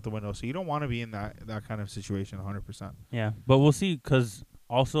just out the window. So you don't want to be in that kind of situation 100%. Yeah, but we'll see, because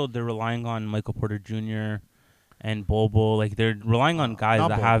also they're relying on Michael Porter Jr. and Bobo. Like, they're relying on guys Not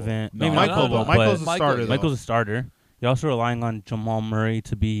that Bobo. haven't. No, maybe no, not no, Bobo, no. but Michael's a starter, though. Michael's a starter. You're also relying on Jamal Murray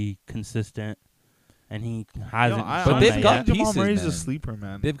to be consistent, and he hasn't. I But shown they've that got yet. pieces, Jamal Murray's a man. sleeper,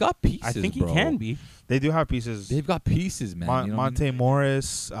 man. They've got pieces. I think he bro. can be. They do have pieces. They've got pieces, man. You know what I mean? Monte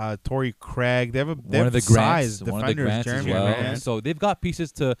Morris, Torrey Craig. They have One of the size Grants, one of the defenders. Grants as Jeremy well. Grant. So they've got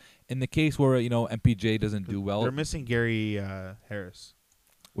pieces to, in the case where MPJ doesn't do well, They're missing Gary Harris.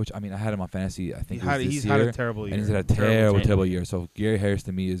 which I mean I had him on fantasy. I think He's this had year, a terrible year. and he's had a terrible year. So Gary Harris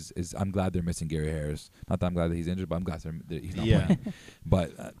to me is I'm glad they're missing Gary Harris. Not that I'm glad that he's injured, but I'm glad he's not Yeah. playing.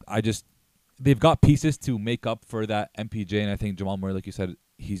 But they've got pieces to make up for that MPJ, and I think Jamal Murray, like you said,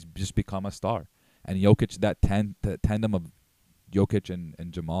 he's just become a star. And Jokic, that tandem of Jokic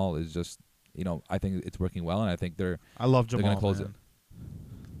and Jamal is just, I think it's working well, and I think I love they're Jamal. gonna close man.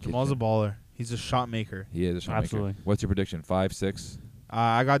 Jamal's a baller. He's a shot maker. He is a shot maker. Absolutely. What's your prediction? 5, 6,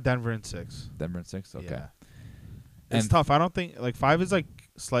 I got Denver in 6. Denver in 6. Okay. Yeah. It's And- tough. I don't think 5 is like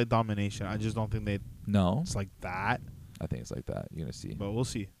slight domination. I just don't think No, it's like that. I think it's like that. You're gonna see. But we'll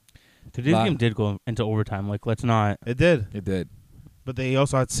see. Today's game did go into overtime. Like, let's not. It did, It did. but they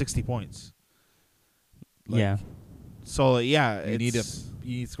also had 60 points. Like, Yeah. So yeah, You need to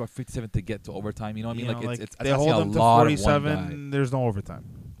score 57 to get to overtime. You know what I mean? It's they that's hold a them to lot of one 47. There's no overtime.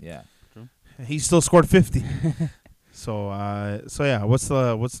 guy. Yeah. He still scored 50. So yeah, what's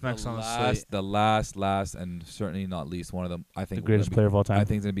next on the slate? The last, and certainly not least, one of them. I think The greatest player of all time. I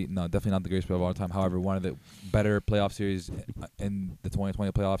think it's gonna be definitely not the greatest player of all time. However, one of the better playoff series in the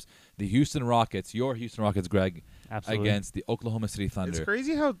 2020 playoffs, the Houston Rockets, your Houston Rockets, Greg, Absolutely. against the Oklahoma City Thunder. It's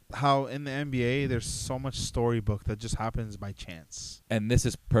crazy how in the NBA there's so much storybook that just happens by chance. And this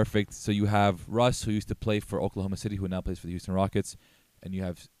is perfect. So you have Russ, who used to play for Oklahoma City, who now plays for the Houston Rockets, and you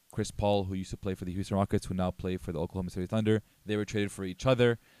have Chris Paul, who used to play for the Houston Rockets, who now play for the Oklahoma City Thunder. They were traded for each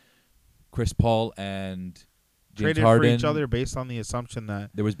other. Chris Paul and James Traded Harden. for each other based on the assumption that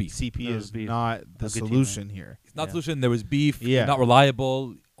There was beef. CP There was is beef. not the A good solution here. It's not Yeah. solution. There was beef. Yeah. Not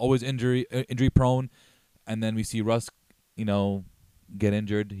reliable. Always injury prone. And then we see Russ, get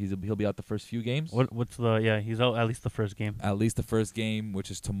injured. He'll be out the first few games. What's he's out at least the first game. At least the first game, which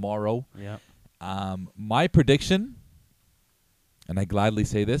is tomorrow. Yeah. My prediction, and I gladly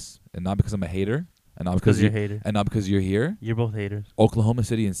say this, and not because I'm a hater, and not because you're a hater. and not because you're here. You're both haters. Oklahoma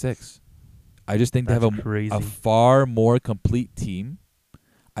City in 6. I just think they That's have crazy. a far more complete team.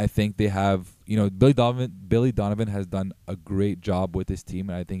 I think they have, Billy Donovan has done a great job with this team,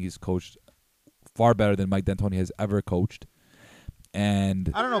 and I think he's coached far better than Mike D'Antoni has ever coached. And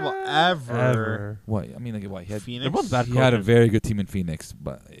I don't know about ever. what I mean, what he had, Phoenix? They're both bad he had a coaches. very good team in Phoenix,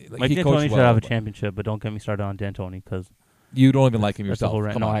 but Mike he D'Antoni coached should well, have a but championship, but don't get me started on D'Antoni, because you don't even like him that's the yourself.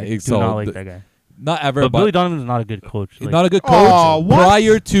 whole Come no, on, I do so not like that guy. not ever. But But Billy Donovan's not a good coach. he's Like, not a good coach. Oh, what?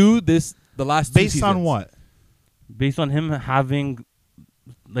 Prior to this The last Based 2 on seasons. what? Based on him having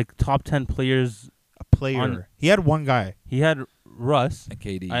like top 10 players. A player. He had one guy. He had Russ And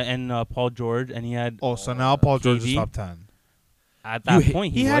KD. and Paul George, and he had Oh, so now Paul George is KD? top 10. at that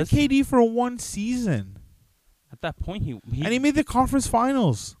point He had KD for one season. At that point he And he made the conference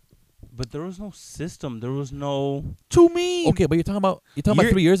finals. but there was no system. There was no. To me. Okay, but you're talking about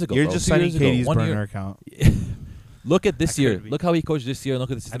 3 years ago. You're bro. just 3 citing years ago. KD's 1 burner year. account. Look at this That year. could be. Look how he coached this year.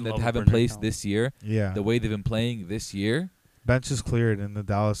 Look at the system love they a have in burner place account. this year. Yeah. The way they've been playing this year. Bench is cleared in the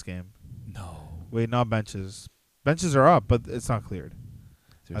Dallas game. No. Wait, not benches. Benches are up, but it's not cleared.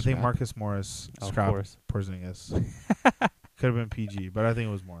 There's I think scrap. Marcus Morris Of scrapped course. Porzingis. Could have been PG, but I think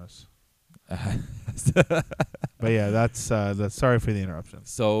it was Morris. But yeah, that's sorry for the interruption.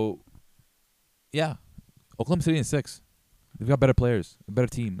 So, yeah, Oklahoma City in 6. They've got better players, a better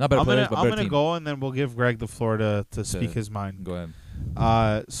team. Not better I'm players, but gonna better team. go, and then we'll give Greg the floor to speak his mind. Go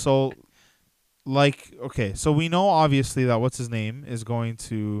ahead. So, like, okay, so we know obviously that what's his name is going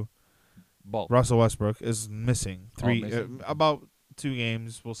to Ball. Russell Westbrook is missing missing. about 2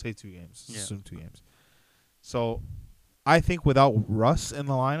 games. We'll say 2 games. Yeah. Assume 2 games. So, I think without Russ in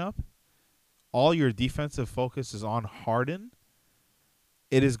the lineup, all your defensive focus is on Harden.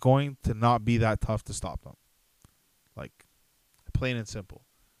 It is going to not be that tough to stop them. Like, plain and simple.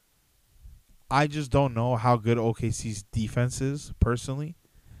 I just don't know how good OKC's defense is, personally,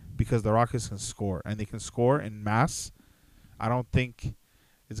 because the Rockets can score, and they can score in mass. I don't think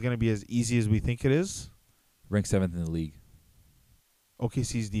it's going to be as easy as we think it is. Ranked 7th in the league.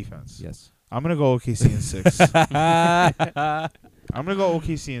 OKC's defense. Yes. I'm going to go OKC in 6. I'm going to go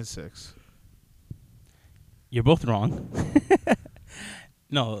OKC in 6. You're both wrong.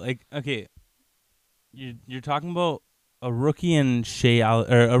 No, like, okay, you're talking about a rookie in Shea,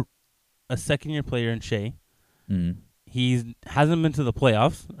 or a second-year player in Shea. Mm. He hasn't been to the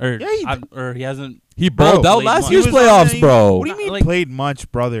playoffs, or he hasn't. He balled out played last much. year's He was playoffs, on bro. What do you mean Like- played much,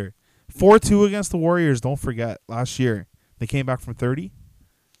 brother? 4-2 against the Warriors, don't forget, last year. They came back from 30.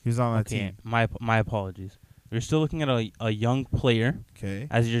 He was on that Okay, team. my apologies. You're still looking at a young player Okay.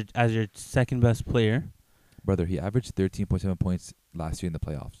 as your second best player. Brother, he averaged 13.7 points last year in the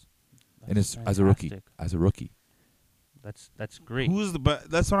playoffs. And That's as a rookie. fantastic. As a rookie. That's great. Who's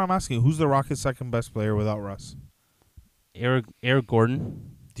that's what I'm asking. Who's the Rockets' second best player without Russ? Eric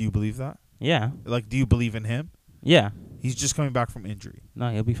Gordon? Do you believe that? Yeah, Like, do you believe in him? yeah. He's just coming back from injury.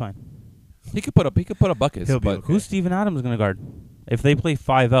 No, he'll be fine. He could put up buckets, He'll be but okay. Who's Steven Adams gonna guard? If they play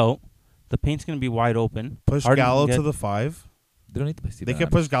 5 out, the paint's gonna be wide open. Push Harden Gallo can to get- the 5. they don't need to play Steven They can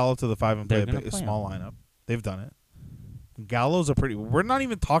Adams. push Gallo to the 5 and play They're a gonna bit, a play small him. lineup. They've done it. Gallo's a pretty. We're not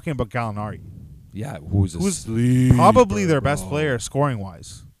even talking about Gallinari. Yeah, who's Probably their best player scoring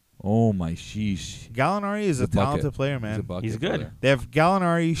wise. Oh my sheesh. Gallinari is He's a a bucket. talented player, He's a man. bucket, He's good. brother. They have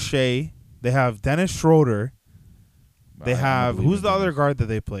Gallinari, Shea. They have Dennis Schroeder. They I don't have believe who's in the other Dennis. guard that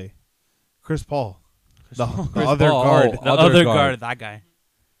they play? Chris Paul. The Chris other Paul. guard. Oh, The other other guard. guard, that guy.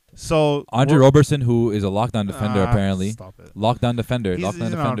 So Andre we're- Roberson, who is a lockdown defender, apparently. Stop it. Lockdown defender. He's Lockdown a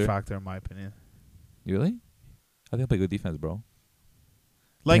defender. non-factor in my opinion. Really? I think I play good defense, bro.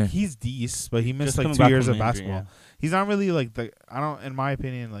 Like Yeah. he's decent, but he missed Just like coming 2 back years from of injury, basketball. He's not really like the. I don't. In my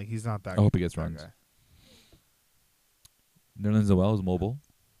opinion, like he's not that. I hope he gets that runs. guy. Nerlens Noel is mobile.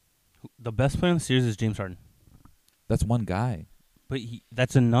 The best player in the series is James Harden, That's one guy. but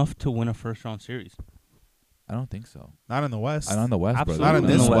that's enough to win a first-round series. I don't think so. Not in the West. I don't know the West, Absolutely brother.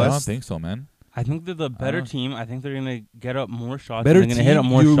 not in this I don't West. think so, man. I think they're the better don't- team. I think they're gonna get up more shots. Better they're team. gonna hit up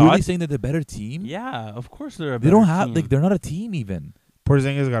more You're shots. really saying that they're better team? Yeah, of course they're a They better don't have team. like they're not a team even.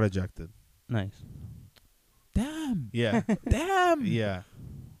 Porzingis got ejected. Nice. Damn. Yeah. Damn. Yeah.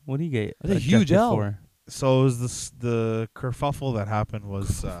 What do you get? That's a huge ejected L. for? So it was the kerfuffle that happened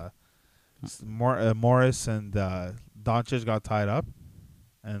was Morris and Doncic got tied up,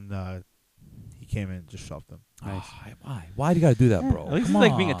 and he came in and just shoved them. Nice. Why? Why do you gotta do that, bro? At least Come he's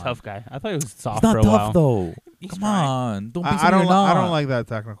like being a on. tough guy. I thought he was soft He's not for a tough while. though. He's Come trying. on, don't be I something don't. you're I not. don't like that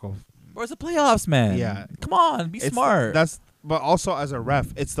technical. Bro, it's the playoffs, man. Yeah. Come on, be It's- smart. But also as a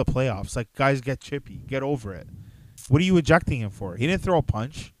ref, it's the playoffs. Like guys get chippy. Get over it. What are you ejecting him for? He didn't throw a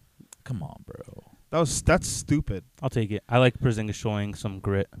punch. Come on, bro. That's stupid. I'll take it. I like Porzingis showing some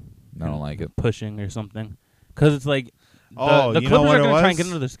grit, I don't like it. pushing or something, because it's like Oh, the you know Clippers what are it gonna try and was? get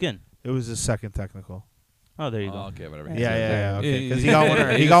under their skin. It was his second technical. Oh, there you go. Okay, whatever. Yeah. Okay, because he Yeah, got one.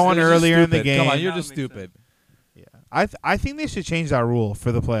 yeah, He yeah. got one You're just earlier in the stupid. game. Come on, you're That just makes sense. stupid. Yeah. I think they should change that rule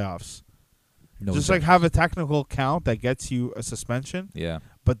for the playoffs. No Just like ejections. have a technical count that gets you a suspension, Yeah.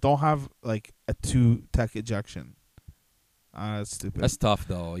 but don't have like a 2 tech ejection. That's stupid. That's tough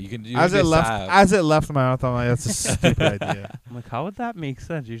though. You can as it left my mouth, I'm like, that's a stupid idea. I'm like, how would that make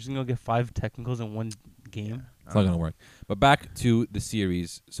sense? You're just gonna get 5 technicals in one game. It's not gonna work. But back to the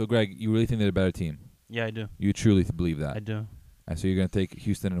series. So, Greg, you really think they're a better team? Yeah, I do. You truly believe that? I do. And so you're gonna take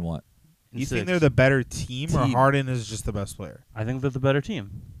Houston and what? You think they're the better team, or Harden is just the best player? I think they're the better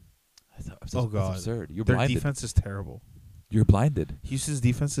team. Oh God, that's absurd. You're their blinded. defense is terrible. You're blinded. Houston's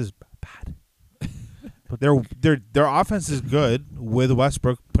defense is bad. But their offense is good with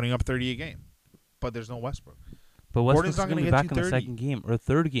Westbrook putting up 30 a game, but there's no Westbrook. But Westbrook's not going to gonna be get back you in the 30. second game or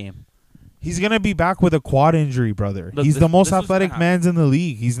third game. He's gonna be back with a quad injury, brother. Look, He's the most this was athletic gonna man in the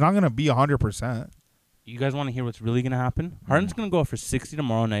league. He's not gonna be 100%. You guys want to hear what's really going to happen? Harden's going to go out for 60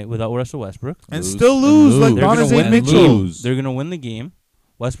 tomorrow night without Russell Westbrook. And still lose like They're gonna Donovan win and Mitchell. lose. They're going to win the game.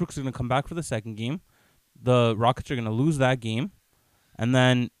 Westbrook's going to come back for the second game. The Rockets are going to lose that game. And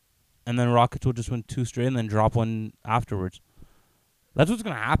then Rockets will just win 2 straight and then drop one afterwards. That's what's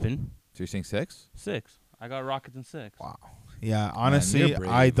going to happen. So you're saying 6? 6. I got Rockets in 6. Wow. Yeah, honestly, you're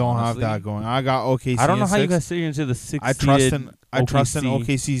brave, I don't have honestly. that going. I got OKC. I don't know in how you 6. guys sit here and say the 6 I trust in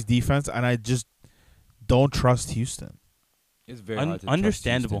OKC's defense, and I just don't trust Houston. It's very hard to trust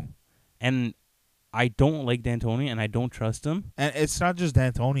understandable. Houston. And I don't like D'Antoni, and I don't trust him. And it's not just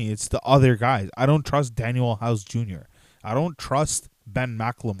D'Antoni; it's the other guys. I don't trust Daniel House Jr. I don't trust Ben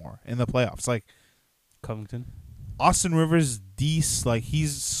McLemore in the playoffs. Like Covington. Austin Rivers, like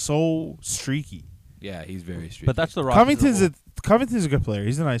he's so streaky. Yeah, he's very streaky. But that's the Rockets. Covington's a good player.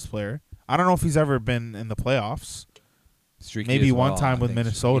 He's a nice player. I don't know if he's ever been in the playoffs. Streaky Maybe as one well, time I with think.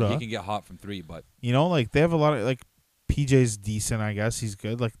 Minnesota. He can get hot from 3, but Like they have a lot of PJ's decent. I guess he's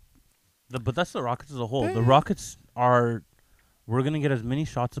good. But that's the Rockets as a whole. The Rockets are. We're gonna get as many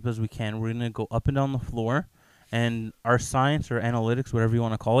shots up as we can. We're gonna go up and down the floor, and our science or analytics, whatever you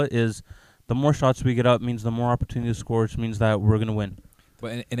want to call it, is the more shots we get up means the more opportunity to score, which means that we're gonna win.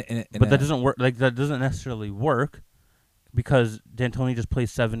 but But that doesn't work. That doesn't necessarily work because D'Antoni just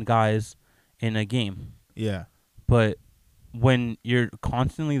plays 7 guys in a game. Yeah. But when you're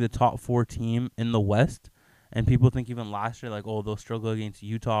constantly the top 4 team in the West, and people think even last year, like, oh, they'll struggle against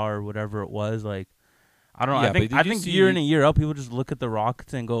Utah or whatever it was, like, I don't know. Yeah, I think year in and year out, people just look at the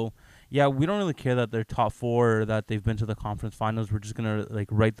Rockets and go, yeah, we don't really care that they're top 4 or that they've been to the conference finals. We're just gonna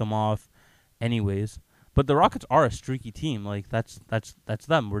write them off, anyways. But the Rockets are a streaky team. Like that's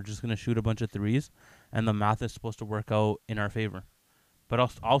them. We're just gonna shoot a bunch of threes, and the math is supposed to work out in our favor. But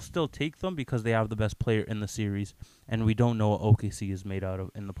I'll still take them because they have the best player in the series, and we don't know what OKC is made out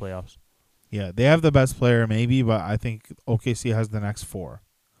of in the playoffs. Yeah, they have the best player maybe, but I think OKC has the next 4.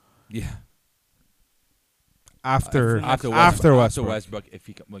 Yeah. After Westbrook. Westbrook. If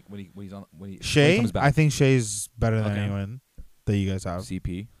he when he Shea, comes back. I think Shea's better than Okay. anyone that you guys have.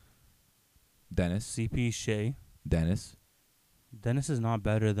 CP. Dennis. CP, Shea. Dennis. Dennis is not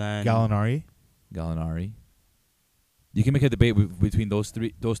better than Gallinari. You can make a debate between those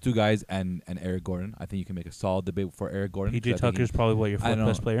 2 guys and Eric Gordon. I think you can make a solid debate for Eric Gordon. PJ Tucker's probably your 4th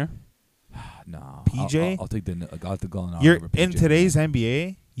best player. No. PJ? I'll take the Gallinari You're over PJ. in today's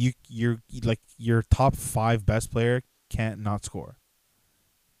NBA. You're your top 5 best player can't not score.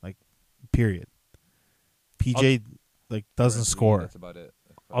 Period. PJ doesn't score. That's about it.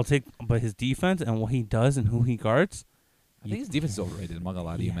 I'll take, but his defense and what he does and who he guards. I think his defense is overrated. I'm not gonna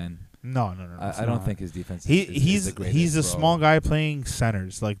lie to you, man. No. I don't think his defense. He's the greatest, he's a bro. small guy playing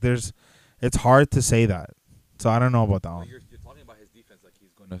centers. It's hard to say that. So I don't know about that one. You're talking about his defense like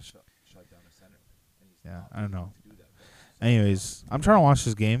he's going to shut down a center. And he's Yeah, not I don't know. to do that. Anyways, I'm trying to watch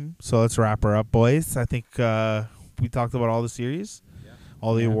this game, so let's wrap her up, boys. I think we talked about all the series,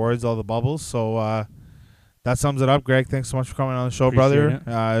 all the awards, all the bubbles. So that sums it up. Greg, thanks so much for coming on the show, Appreciate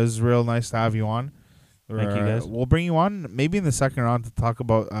brother. It was real nice to have you on. Thank you, guys. We'll bring you on maybe in the second round to talk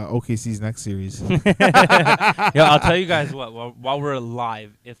about OKC's next series. Yeah, I'll tell you guys what. While we're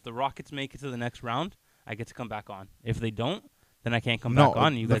live, if the Rockets make it to the next round, I get to come back on. If they don't, then I can't come back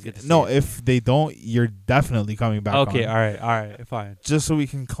on. You guys get to see it. If they don't, you're definitely coming back on. Okay, all right, fine. Just so we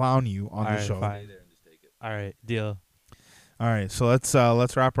can clown you on the show. Fine. All right, deal. All right, so let's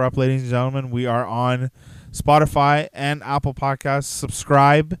wrap her up, ladies and gentlemen. We are on Spotify and Apple Podcasts.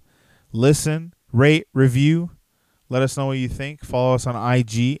 Subscribe, listen, rate, review. Let us know what you think. Follow us on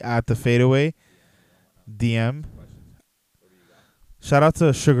IG at The Fadeaway. DM. Shout out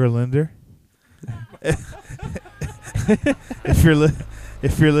to Sugar Linder. If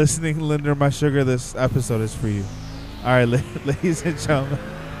you're listening, Linder, my sugar, this episode is for you. All right, ladies and gentlemen,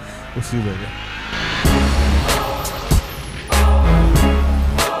 we'll see you later.